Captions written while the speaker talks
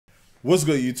What's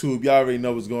good, YouTube? Y'all already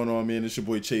know what's going on, man. It's your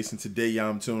boy Chase, and today y'all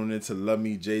I'm tuning in to Love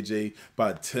Me JeJe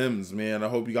by Tems, man. I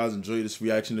hope you guys enjoy this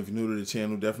reaction. If you're new to the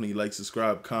channel, definitely like,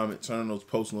 subscribe, comment, turn on those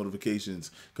post notifications,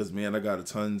 because, man, I got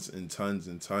tons and tons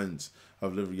and tons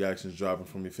of live reactions dropping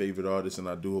from your favorite artists, and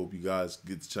I do hope you guys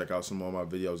get to check out some of my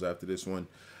videos after this one.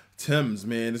 Tems,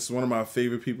 man, this is one of my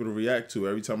favorite people to react to.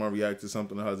 Every time I react to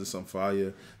something of hers, it's on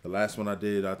fire. The last one I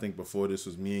did, I think before this,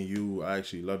 was Me and You. I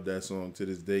actually love that song to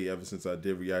this day, ever since I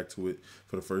did react to it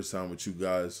for the first time with you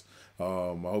guys. I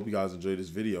hope you guys enjoy this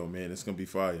video, man. It's going to be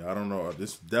fire. I don't know.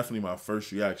 This is definitely my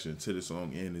first reaction to this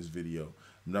song and this video.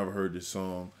 I've never heard this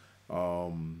song,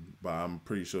 but I'm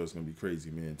pretty sure it's going to be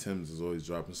crazy, man. Tems is always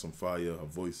dropping some fire. Her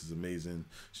voice is amazing.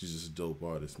 She's just a dope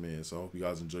artist, man. So I hope you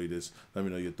guys enjoy this. Let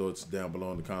me know your thoughts down below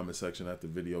in the comment section after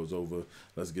the video is over.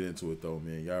 Let's get into it, though,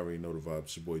 man. Y'all already know the vibes.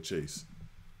 It's your boy Chase.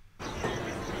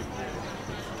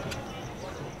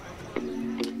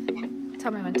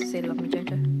 Tell me when to say Love Me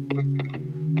JeJe.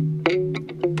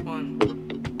 1, 2,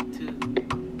 3.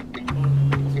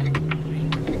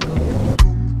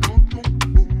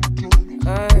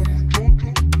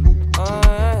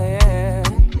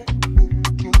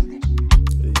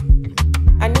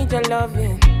 I need your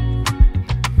loving,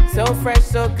 so fresh,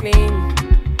 so clean.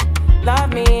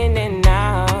 Love me in and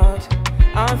out,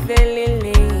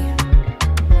 unfailingly,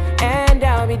 and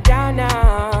I'll be down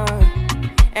now.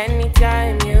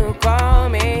 Anytime you call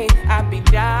me, I'll be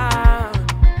down.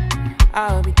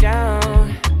 I'll be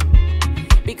down,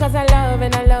 because I love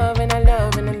and I love and I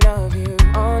love and I love you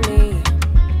only.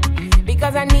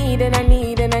 Because I need and I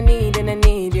need and I need and I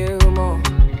need you more.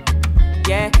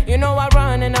 Yeah, you know I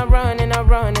run and I run and I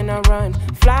run and I run.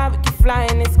 Fly, we can fly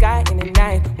in the sky in the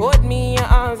night. Hold me in your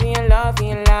arms and your love and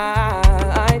your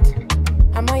light.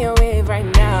 I'm on your wave right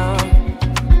now.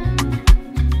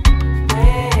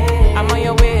 I'm on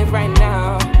your wave right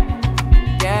now.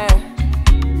 Yeah,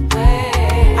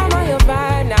 I'm on your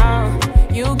vibe now.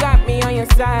 You got me on your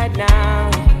side now.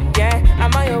 Yeah,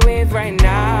 I'm on your wave right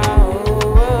now.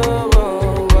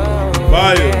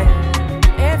 Fire.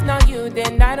 Yeah. If not you,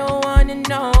 then I don't wanna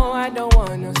know. I don't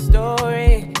want no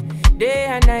story. Day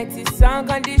and night is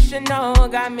unconditional.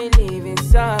 Got me living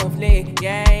softly.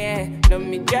 Yeah, yeah. Love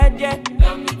me JeJe,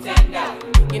 love me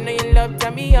tender. You know you love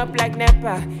turn me up like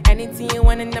Nepa. Anything you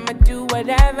want and I'ma do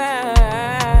whatever.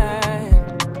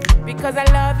 Because I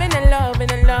love and I love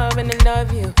and I love and I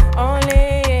love you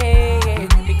only.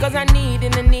 Because I need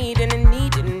and I need and I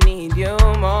need and I need you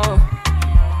more.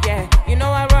 Yeah, you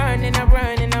know I run and I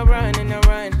run and I run and I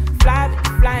run. Fly,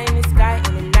 fly in the sky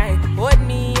in the night. Hold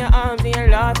me in your arms and your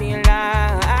love and your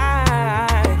light.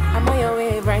 I'm on your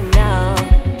wave right now.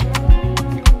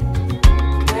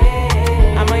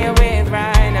 I'm on your wave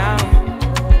right now.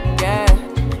 Yeah,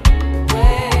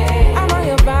 I'm on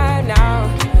your vibe now.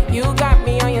 You got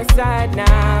me on your side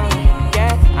now.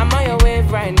 Yeah, I'm on your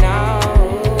wave right now.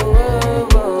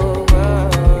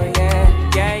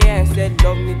 Yeah, yeah, yeah. Said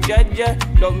love me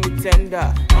JeJe, love me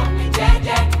tender. Love me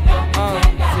JeJe, love me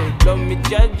tender. Say love me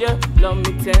JeJe, love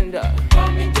me tender.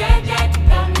 Love me JeJe,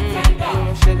 love me tender. You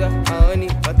my sugar, my honey,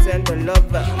 my tender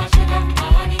lover. You my sugar, my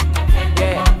honey, my tender lover.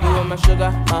 Yeah, you are my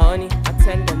sugar, my honey, my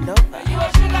tender lover. You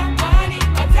are sugar, my honey,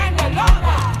 my tender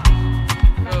lover.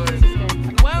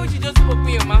 Why would you just open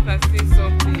your mouth and say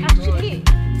something? Actually,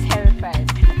 terrified.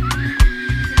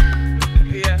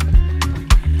 Yeah.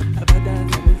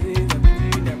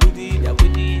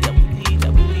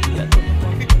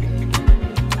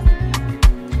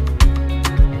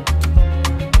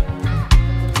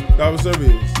 That was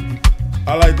serious. I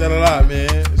like that a lot,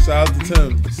 man. Shout out to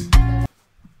Tems.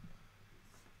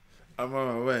 I'm on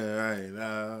my way right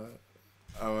now.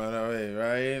 I'm on my way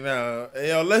right now. Hey,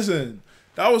 yo, listen.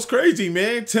 That was crazy,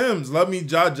 man. Tems, Love Me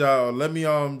JeJe, or Let Me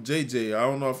JeJe. I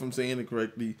don't know if I'm saying it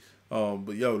correctly.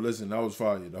 But yo, listen, that was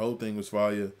fire. The whole thing was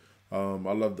fire. I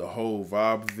love the whole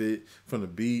vibe of it, from the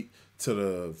beat to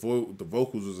the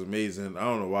vocals was amazing. I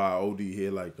don't know why OD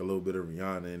had like a little bit of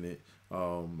Rihanna in it.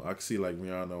 I can see like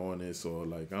Rihanna on this, or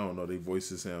like, I don't know, their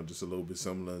voices sound just a little bit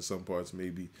similar in some parts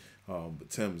maybe. But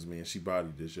Tems, man, she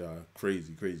bodied this, y'all.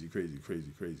 Crazy, crazy, crazy,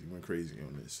 crazy, crazy. Went crazy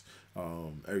on this.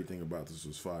 Everything about this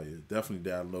was fire. Definitely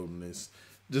downloading this.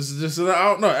 Just I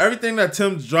don't know. Everything that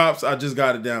Tems drops, I just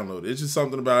got to download. It's just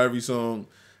something about every song.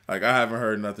 Like, I haven't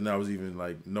heard nothing that was even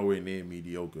like nowhere near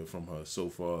mediocre from her so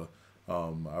far.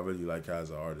 I really like her as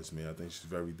an artist, man. I think she's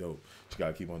very dope. She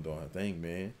gotta keep on doing her thing,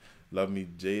 man. Love Me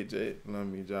JeJe, Love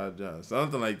Me JeJe,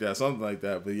 something like that, something like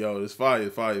that. But yo, it's fire,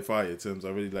 fire, fire, Tems.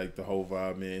 I really like the whole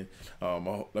vibe, man.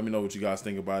 Let me know what you guys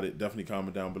think about it. Definitely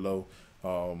comment down below.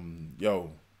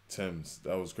 Yo, Tems,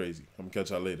 that was crazy. I'm gonna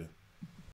catch y'all later.